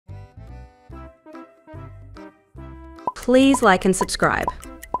Please like and subscribe.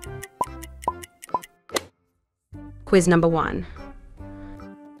 Quiz number 1.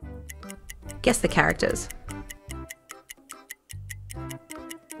 Guess the characters.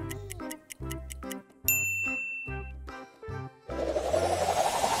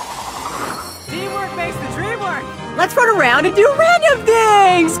 Teamwork makes the dream work! Let's run around and do random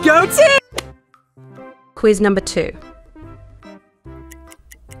things! Go team! Quiz number 2.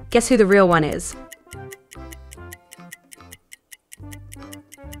 Guess who the real one is.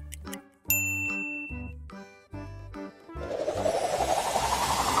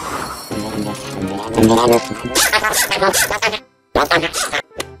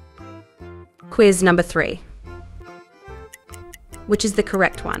 Quiz number 3. Which is the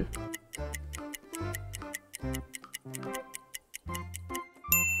correct one?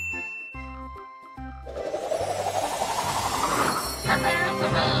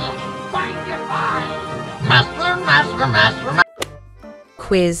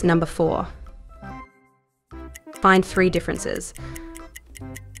 Quiz number 4. Find 3 differences.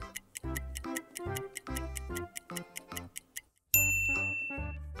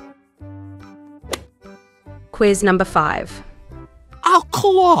 Quiz number 5. I'll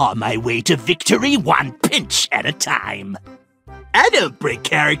claw my way to victory one pinch at a time. I don't break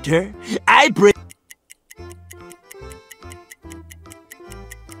character, I break...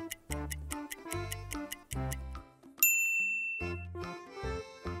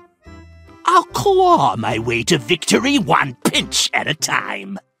 I'll claw my way to victory one pinch at a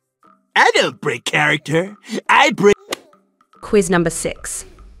time. I don't break character, I break... Quiz number 6.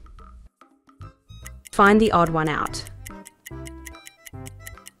 Find the odd one out.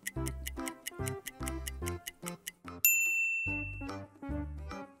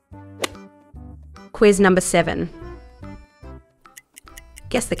 Quiz number 7.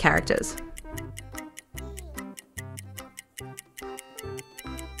 Guess the characters.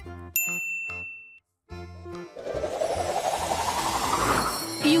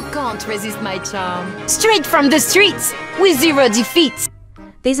 You can't resist my charm. Straight from the streets, with 0 defeats.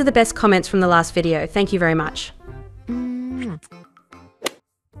 These are the best comments from the last video. Thank you very much.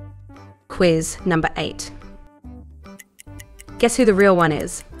 Quiz number 8. Guess who the real one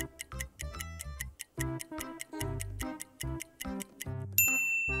is.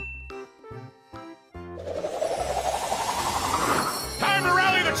 Time to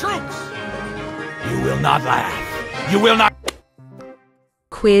rally the troops! You will not laugh. You will not...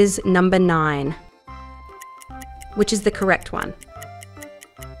 Quiz number 9. Which is the correct one?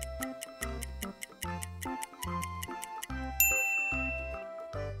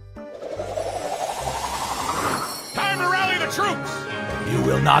 Time to rally the troops! You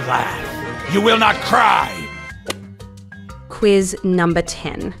will not laugh. You will not cry. Quiz number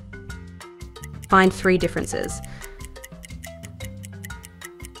 10. Find 3 differences.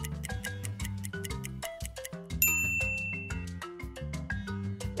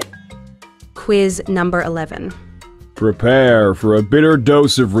 Quiz number 11. Prepare for a bitter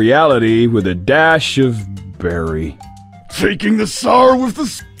dose of reality with a dash of berry. Taking the sour with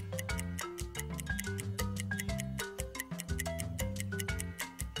the...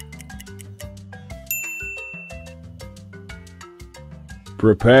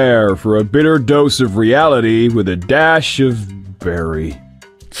 Prepare for a bitter dose of reality with a dash of berry.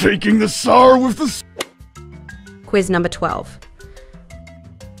 Taking the sour with the... Quiz number 12.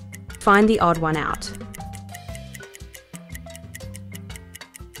 Find the odd one out.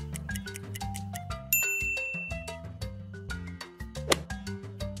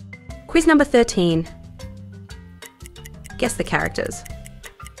 Quiz number 13. Guess the characters.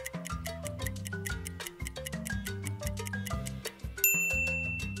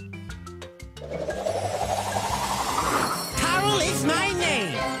 Carol is my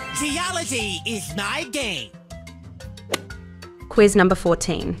name. Geology is my game. Quiz number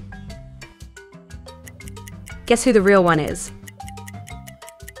 14. Guess who the real one is.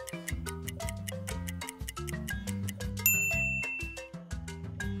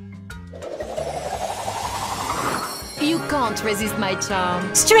 You can't resist my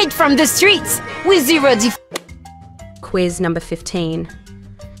charm. Straight from the streets, with 0 defeats. Quiz number 15.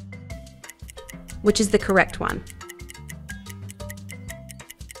 Which is the correct one?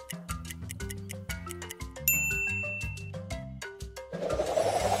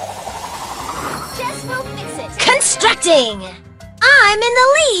 Constructing! I'm in the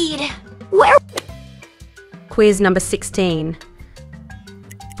lead! Where? Quiz number 16.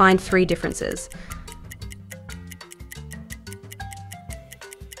 Find 3 differences.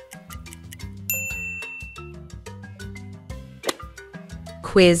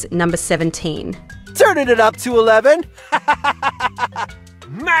 Quiz number 17. Turning it up to 11.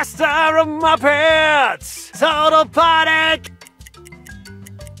 Master of Muppets! Total panic!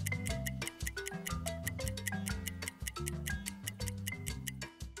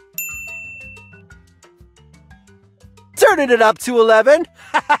 Turning it up to 11.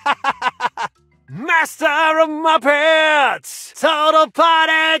 Master of Muppets! Total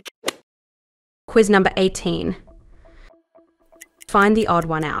panic! Quiz number 18. Find the odd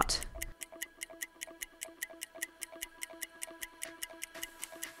one out.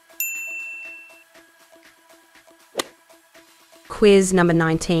 Quiz number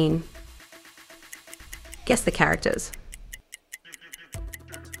 19. Guess the characters.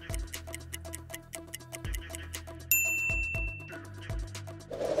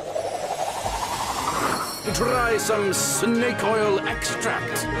 Try some snake oil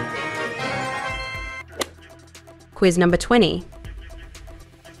extract. Quiz number 20.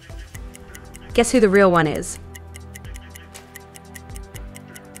 Guess who the real one is.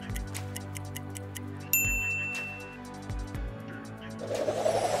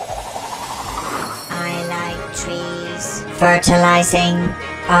 I like trees. Fertilizing.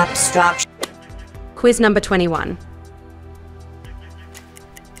 Obstruction. Quiz number 21.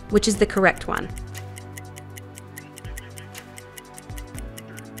 Which is the correct one?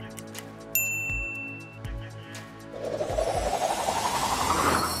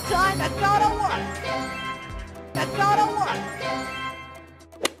 Time, that's not a work. That's not a work.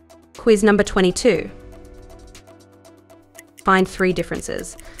 Quiz number 22. Find 3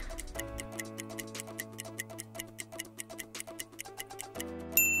 differences.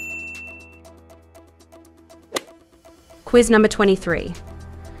 Quiz number 23.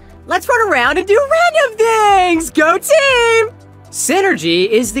 Let's run around and do random things! Go team! Synergy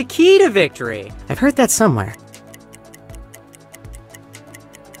is the key to victory. I've heard that somewhere.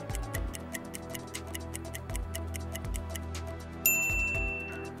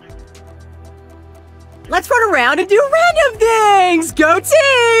 Let's run around and do random things! Go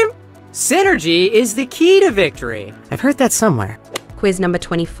team! Synergy is the key to victory. I've heard that somewhere. Quiz number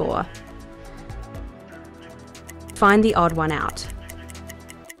 24. Find the odd one out.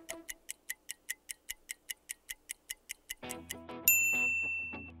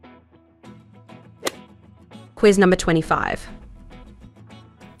 Quiz number 25.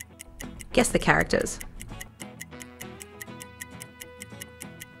 Guess the characters.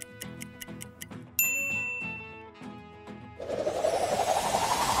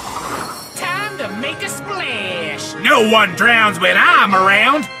 Time to make a splash. No one drowns when I'm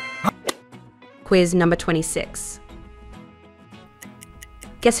around! Quiz number 26.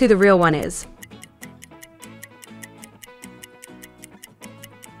 Guess who the real one is.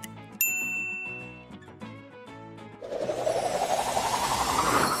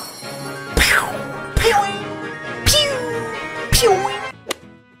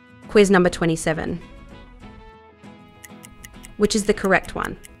 Quiz number 27. Which is the correct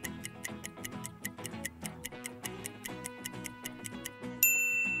one?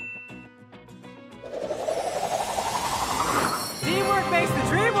 Teamwork makes the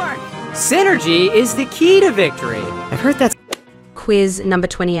dream work! Synergy is the key to victory. I've heard that. Quiz number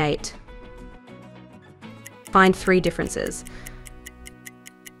 28. Find 3 differences.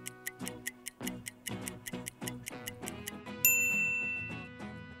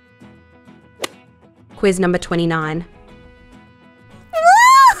 Quiz number 29.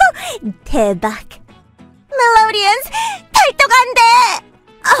 대박. 멜로디언스 발동한대.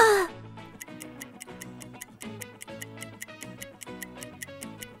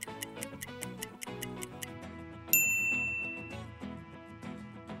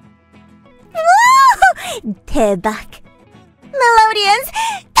 대박. 멜로디언스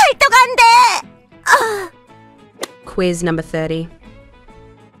발동한대. Quiz number 30.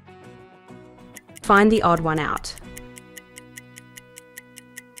 Find the odd one out.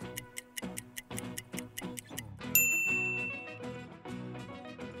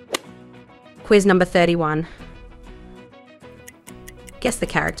 Quiz number 31. Guess the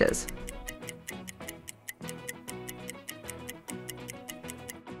characters.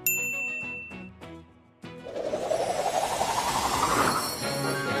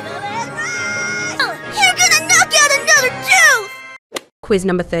 You're gonna knock out another tooth! Quiz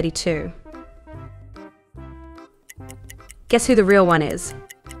number 32. Guess who the real one is.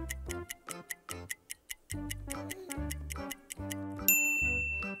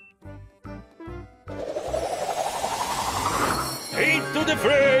 Into the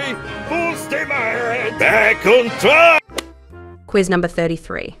fray! Full steam ahead! Back on track! Quiz number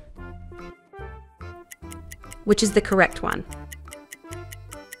 33. Which is the correct one?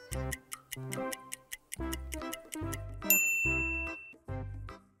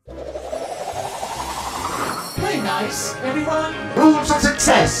 Nice, everyone. Rules of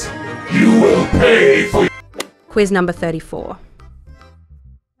success. You will pay for. Quiz number 34.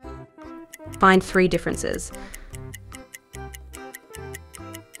 Find 3 differences.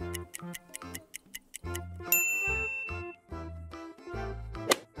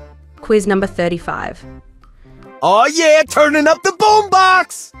 Quiz number 35. Oh yeah, turning up the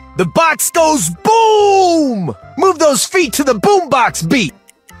boombox! The box goes boom! Move those feet to the boombox beat!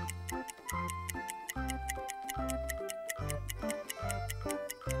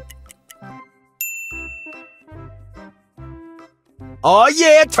 Oh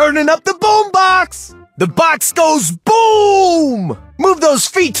yeah, turning up the boombox! The box goes boom! Move those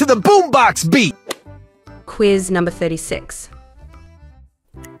feet to the boombox beat! Quiz number 36.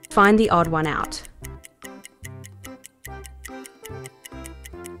 Find the odd one out.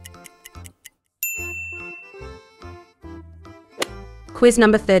 Quiz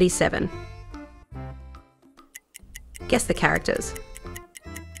number 37. Guess the characters.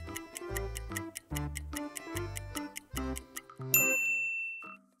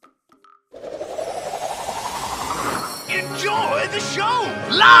 Enjoy the show!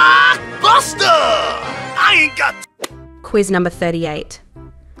 Blockbuster! I ain't got... Quiz number 38.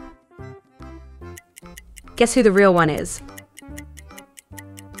 Guess who the real one is?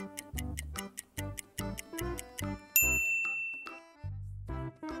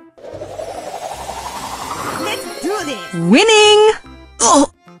 Let's do this! Winning!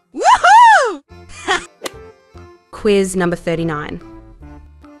 Oh. Woohoo! Quiz number 39.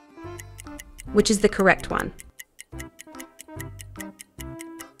 Which is the correct one?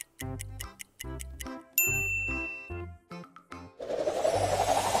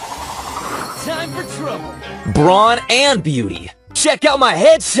 Time for trouble. Brawn and beauty. Check out my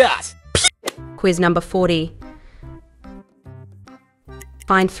headshot! Quiz number 40.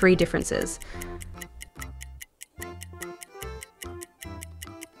 Find 3 differences.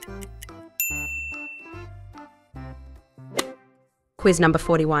 Quiz number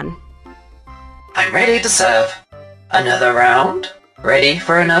 41. I'm ready to serve. Another round? Ready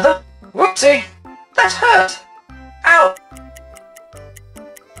for another? Whoopsie! That hurt! Ow!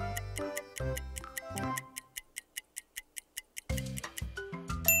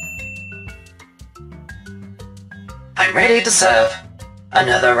 I'm ready to serve.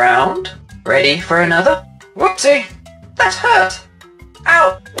 Another round? Ready for another? Whoopsie! That hurt!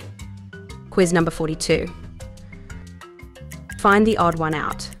 Ow! Quiz number 42. Find the odd one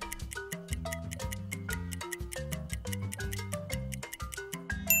out.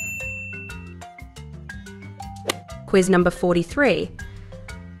 Quiz number 43.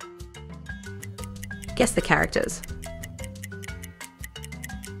 Guess the characters.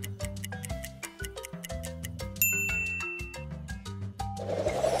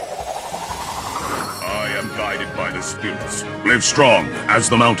 I am guided by the spirits. Live strong as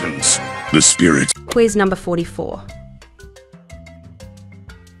the mountains. The spirits. Quiz number 44.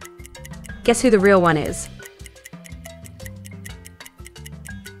 Guess who the real one is?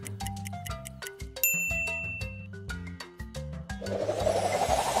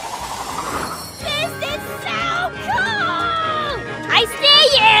 This is so cool! I see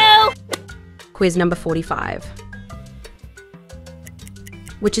you! Quiz number 45.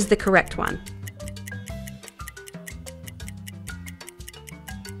 Which is the correct one?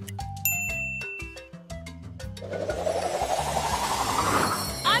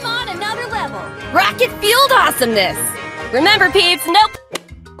 I'm on another level. Rocket fueled awesomeness. Remember, peeps, nope.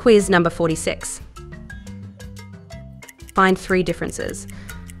 Quiz number 46. Find 3 differences.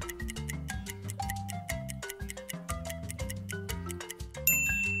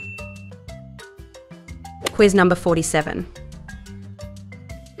 Quiz number 47.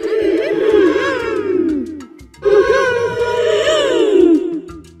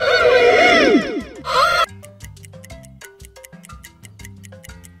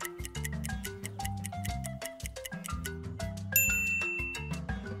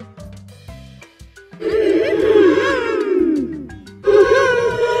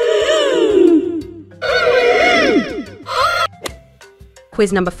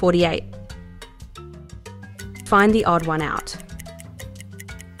 Quiz number 48. Find the odd one out.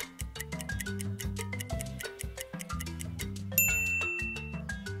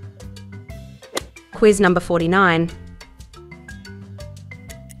 Quiz number 49.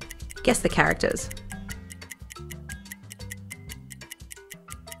 Guess the characters.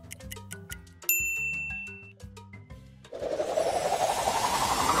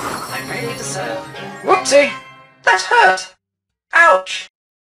 I'm ready to serve. Whoopsie! That hurt! Ouch!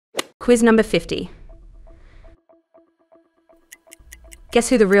 Quiz number 50. Guess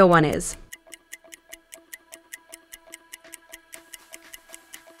who the real one is?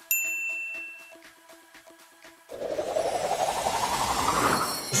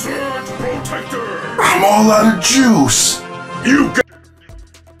 Protector! I'm all out of juice. You got...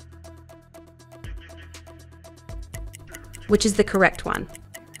 Which is the correct one?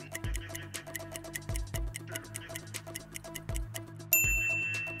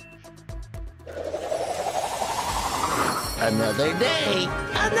 Another day,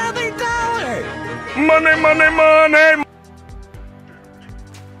 another dollar. Money, money, money!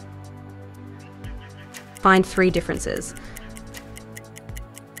 Find 3 differences.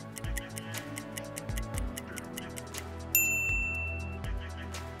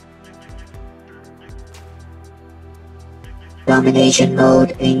 Domination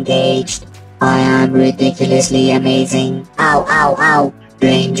mode engaged. I am ridiculously amazing. Ow, ow, ow.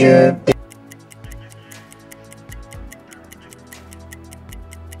 Danger.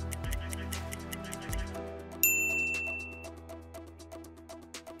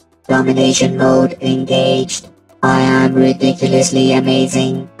 Domination mode engaged. I am ridiculously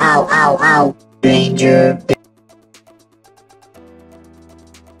amazing. Ow, ow, ow. Danger.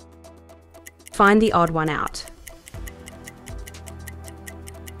 Find the odd one out.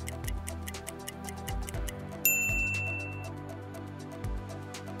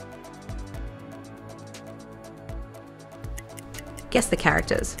 Guess the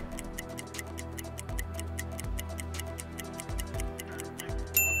characters.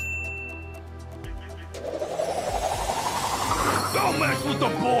 Don't mess with the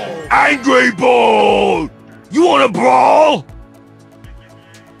ball! Angry ball! You wanna brawl?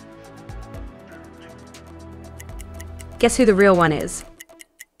 Guess who the real one is?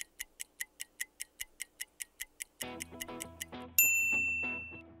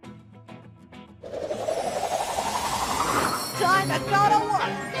 Time to go to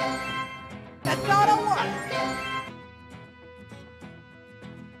work. To go to work.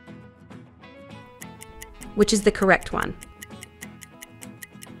 Which is the correct one?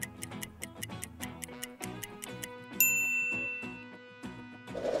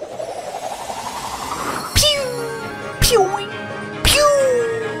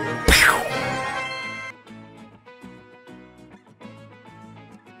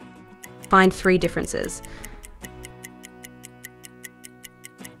 Find 3 differences.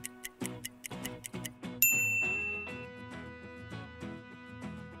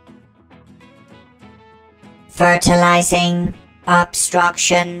 Fertilizing.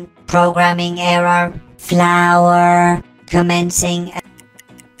 Obstruction. Programming error. Flower. Commencing.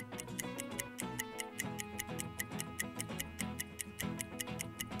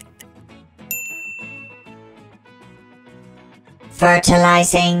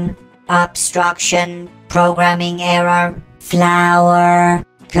 Fertilizing. Obstruction. Programming error. Flower.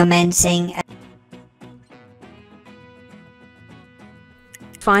 Commencing.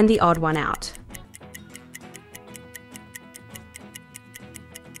 Find the odd one out.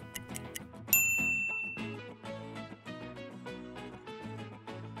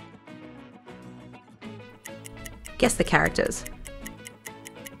 Guess the characters.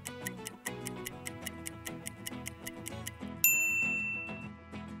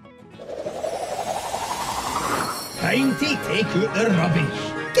 Time to take out the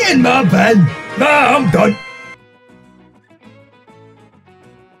rubbish. Get in my bin. Nah, I'm done.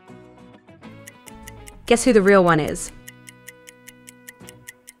 Guess who the real one is?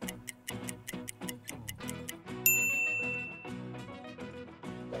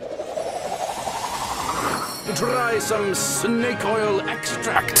 Try some snake oil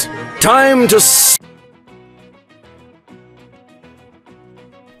extract. Time to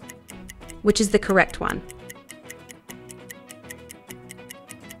Which is the correct one?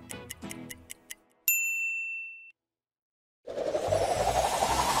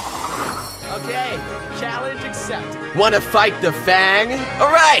 Okay, challenge accepted. Wanna fight the Fang?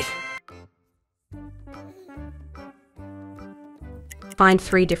 Alright! Find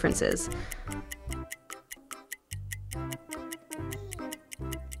 3 differences.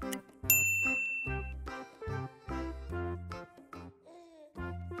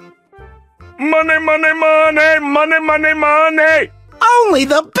 Money, money, money, money, money, money! Only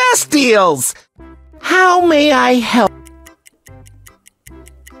the best deals! How may I help?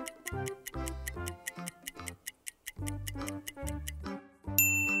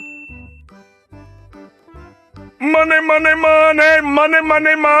 Money, money, money, money,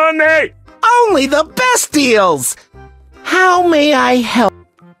 money, money! Only the best deals! How may I help?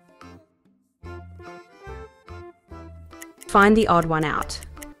 Find the odd one out.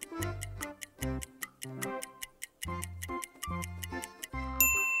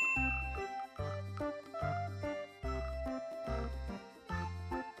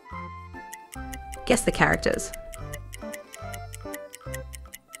 Guess the characters.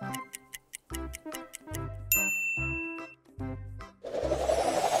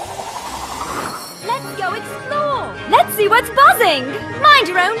 see what's buzzing! Mind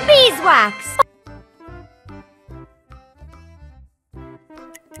your own beeswax!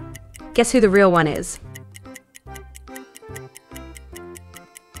 Guess who the real one is?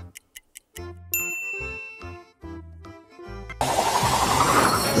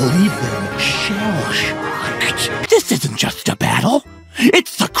 Leave them shell-shocked. This isn't just a battle.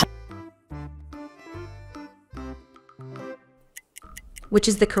 It's the... Which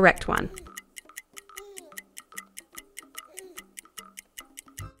is the correct one?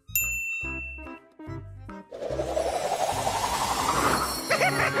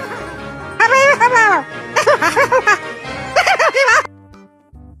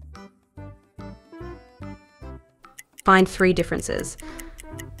 Find 3 differences.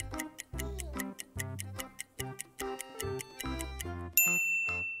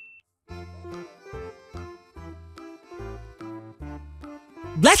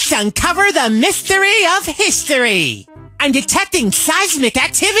 Let's uncover the mystery of history. I'm detecting seismic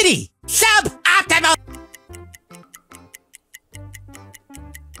activity. Suboptimal.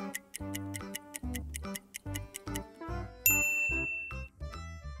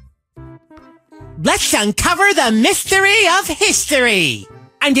 Let's uncover the mystery of history.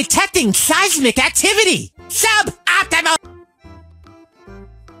 I'm detecting seismic activity. Suboptimal.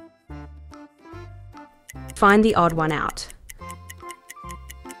 Find the odd one out.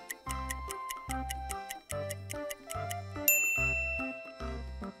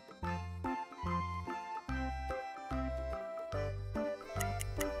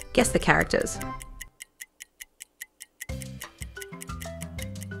 Guess the characters.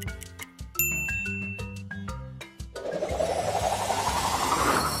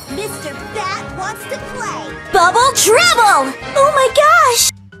 Mr. Bat wants to play! Bubble Trouble! Oh my gosh!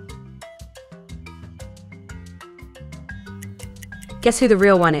 Guess who the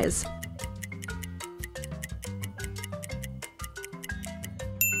real one is?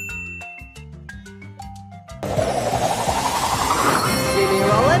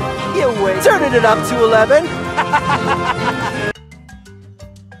 Turning it up to 11.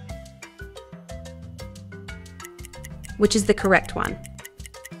 Which is the correct one?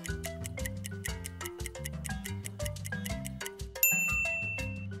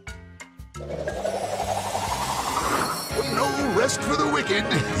 No rest for the wicked.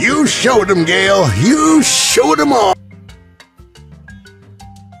 You showed them, Gale. You showed them all.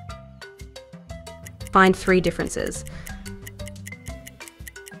 Find 3 differences.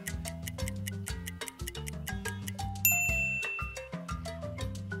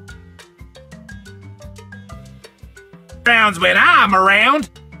 Rounds when I'm around.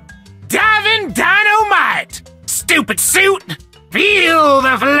 Diving dynamite! Stupid suit! Feel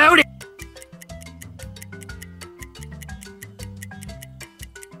the floating!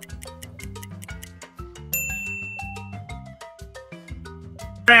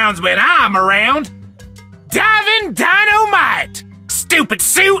 Rounds when I'm around. Diving dynamite! Stupid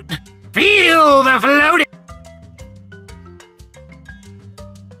suit! Feel the floating!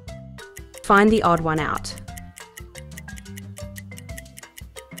 Find the odd one out.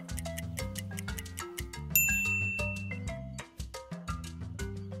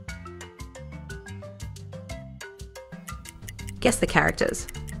 Guess the characters.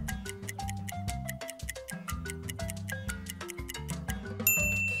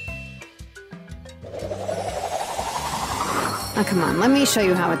 Oh, come on, let me show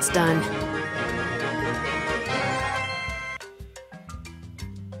you how it's done.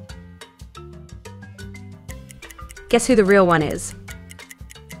 Guess who the real one is?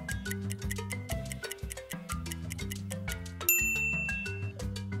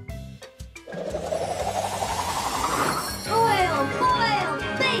 Boil, boil,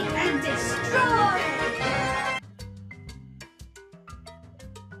 bake and destroy!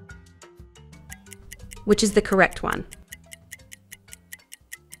 Which is the correct one?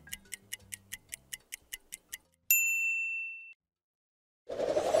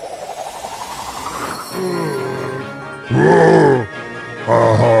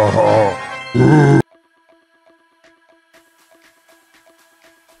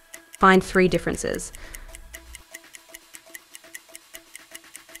 Find 3 differences.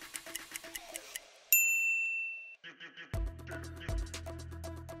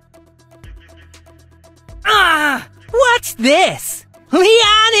 What's this?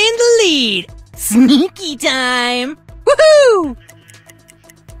 Leon in the lead. Sneaky time. Woohoo!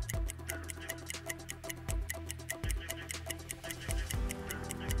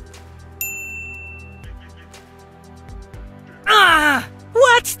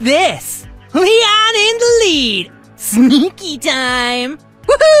 What's this? Leon in the lead. Sneaky time.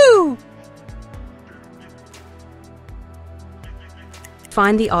 Woohoo!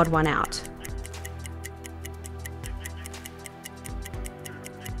 Find the odd one out.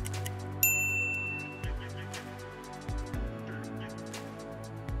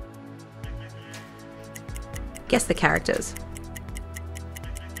 Guess the characters.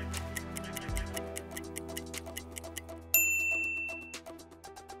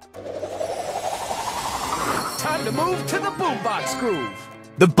 Time to move to the boombox groove.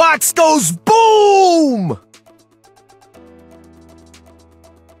 The box goes boom!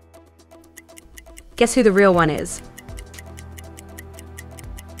 Guess who the real one is?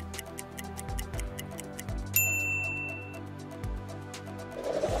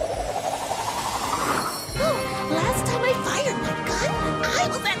 Last time I fired my gun, I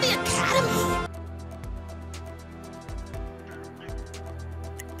was at the academy.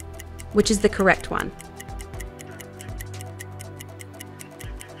 Which is the correct one?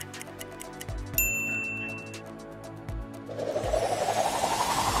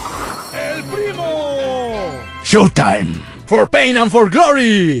 El Primo! Showtime! For pain and for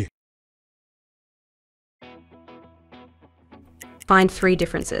glory! Find 3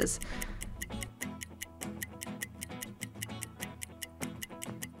 differences.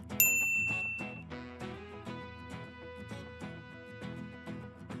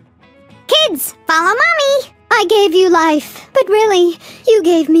 Kids, follow Mommy! I gave you life, but really, you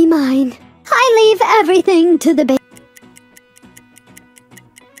gave me mine. I leave everything to the baby.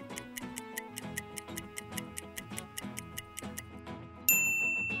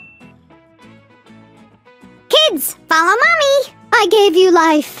 Kids, follow Mommy! I gave you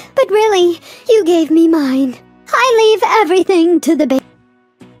life, but really, you gave me mine. I leave everything to the baby.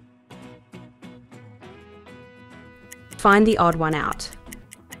 Find the odd one out.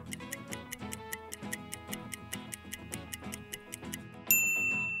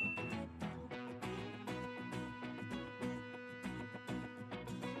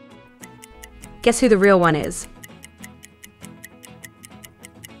 Guess who the real one is?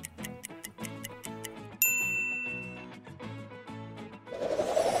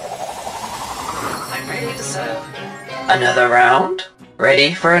 I'm ready to serve. Another round?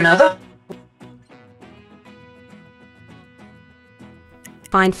 Ready for another?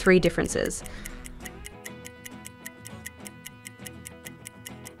 Find 3 differences.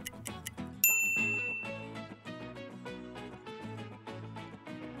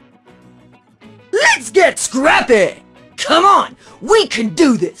 Let's get scrappy! Come on, we can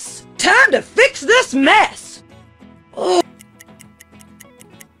do this! Time to fix this mess! Oh.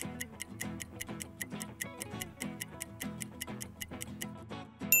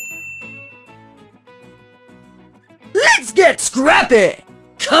 Let's get scrappy!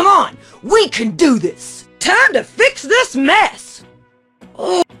 Come on, we can do this! Time to fix this mess!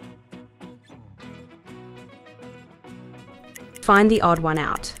 Oh. Find the odd one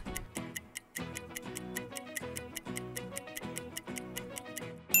out.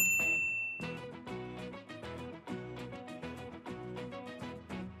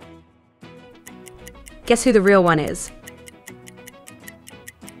 Guess who the real one is?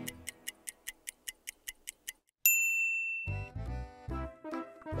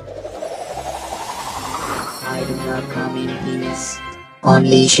 I do not come in peace.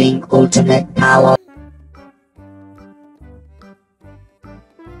 Unleashing ultimate power.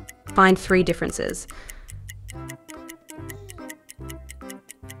 Find 3 differences.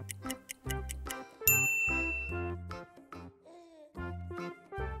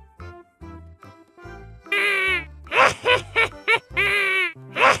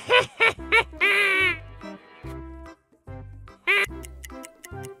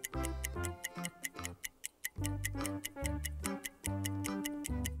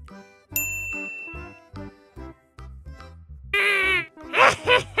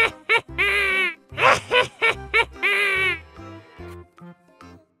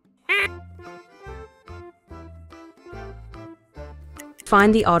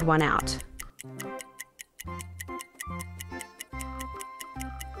 Find the odd one out.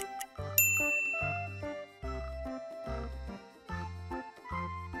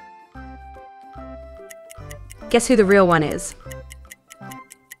 Guess who the real one is?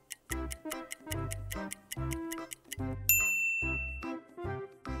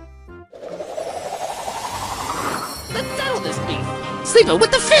 Let's settle this beef. Sleeping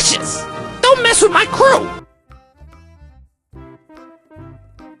with the fishes. Don't mess with my crew.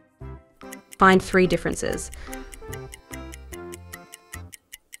 Find 3 differences.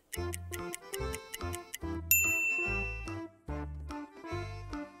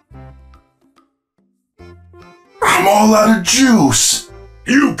 I'm all out of juice.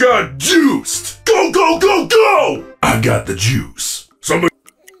 You got juiced! Go, go, go, go! I got the juice. Somebody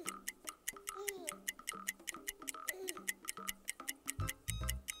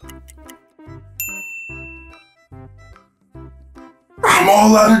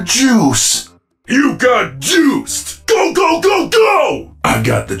all out of juice. You got juiced! Go, go, go, go! I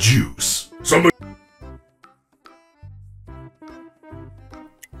got the juice. Somebody.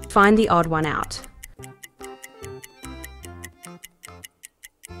 Find the odd one out.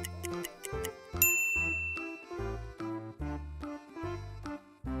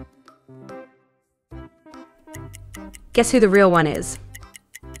 Guess who the real one is?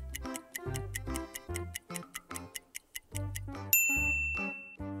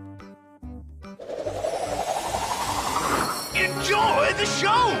 Enjoy the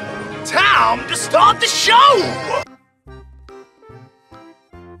show! Time to start the show!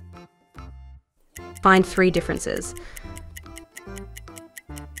 Find 3 differences.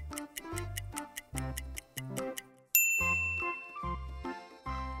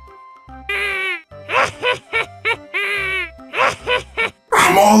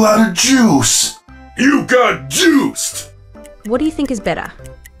 I'm all out of juice. You got juiced! What do you think is better?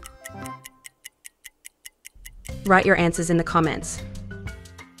 Write your answers in the comments.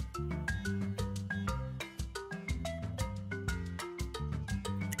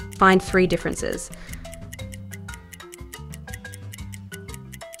 Find 3 differences.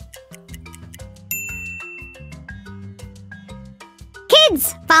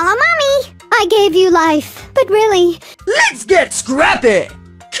 Kids, follow mommy! I gave you life, but really... Let's get scrappy!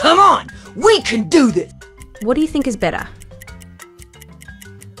 Come on, we can do this! What do you think is better?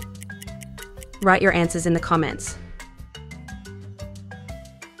 Write your answers in the comments.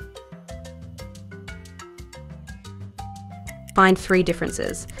 Find 3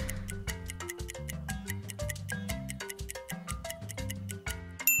 differences.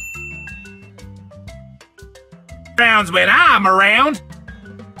 Rounds when I'm around.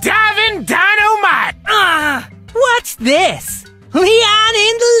 Diving dynamite! What's this? Leon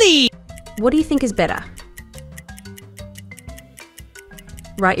in the lead! What do you think is better?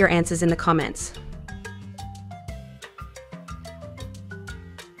 Write your answers in the comments.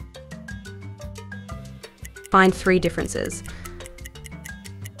 Find 3 differences.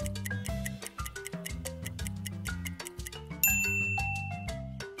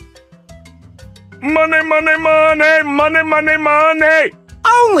 Money, money, money, money, money, money!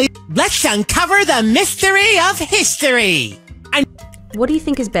 Only let's uncover the mystery of history. What do you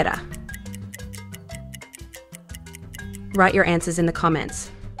think is better? Write your answers in the comments.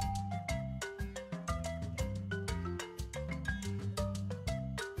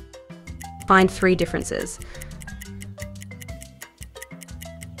 Find 3 differences.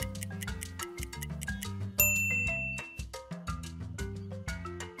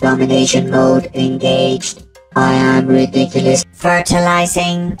 Domination mode engaged. I am ridiculous.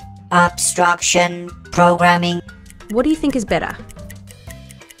 Fertilizing. Obstruction. Programming. What do you think is better?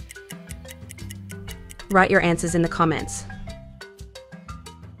 Write your answers in the comments.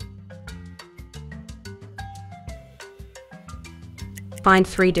 Find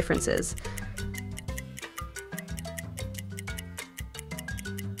 3 differences.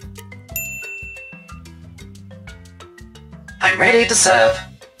 I'm ready to serve.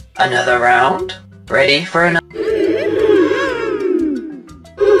 Another round? Ready for another?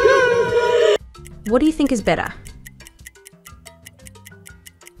 What do you think is better?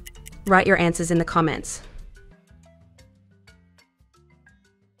 Write your answers in the comments.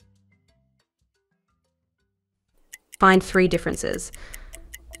 Find 3 differences.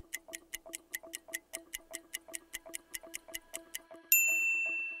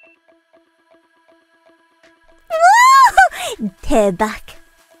 Back.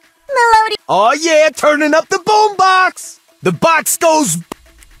 Melody. Oh yeah, turning up the boombox! The box goes...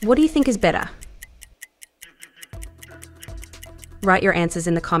 What do you think is better? Write your answers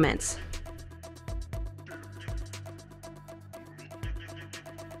in the comments.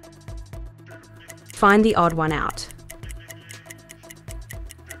 Find the odd one out.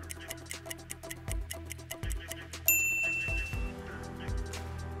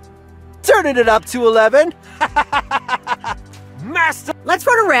 Turning it up to 11. Master. Let's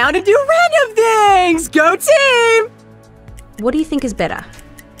run around and do random things! Go team! What do you think is better?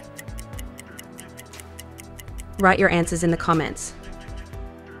 Write your answers in the comments.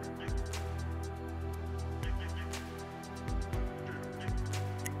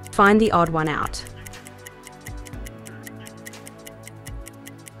 Find the odd one out.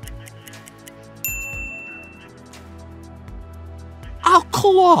 I'll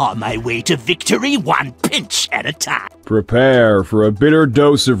claw my way to victory 1 pinch at a time. Prepare for a bitter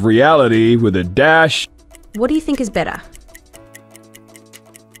dose of reality with a dash. What do you think is better?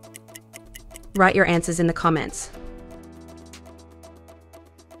 Write your answers in the comments.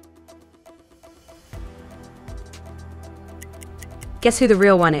 Guess who the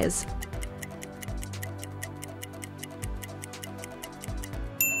real one is?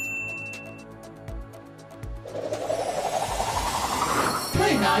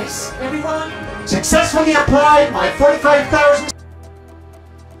 Play nice, everyone. Successfully applied my 45,000.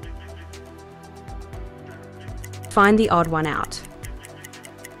 Find the odd one out.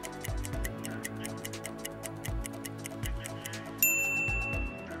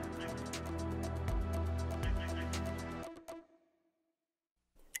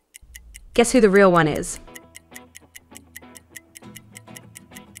 Guess who the real one is?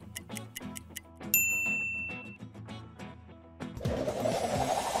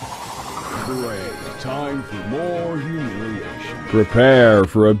 Great. Time for more humiliation. Prepare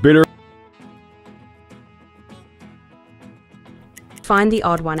for a bitter... Find the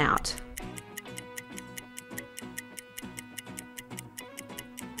odd one out.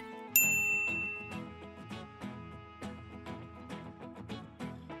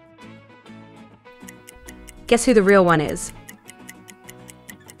 Guess who the real one is?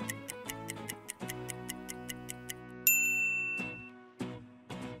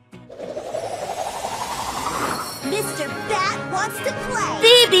 Mr. Bat wants to play.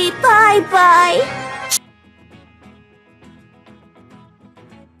 Baby, bye-bye.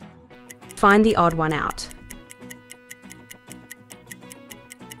 Find the odd one out.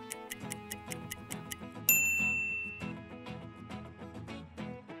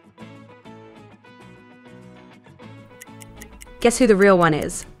 Guess who the real one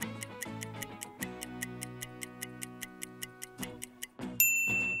is?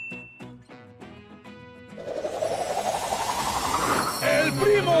 El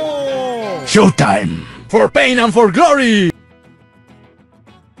Primo! Showtime! For pain and for glory!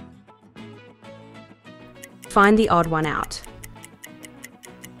 Find the odd one out.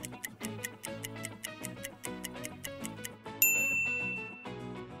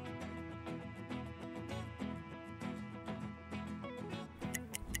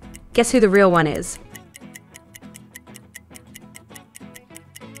 Guess who the real one is?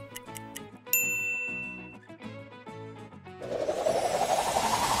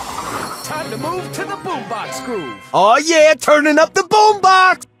 Time to move to the boombox groove. Oh yeah, turning up the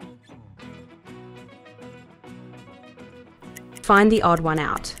boombox! Find the odd one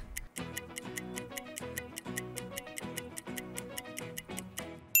out.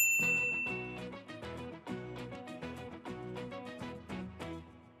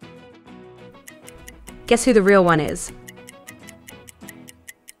 Guess who the real one is?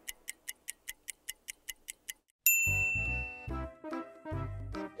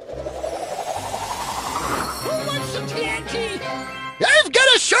 Who wants some TNT? I've got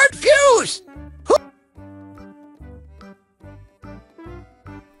a short fuse!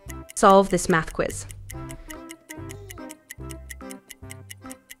 Solve this math quiz.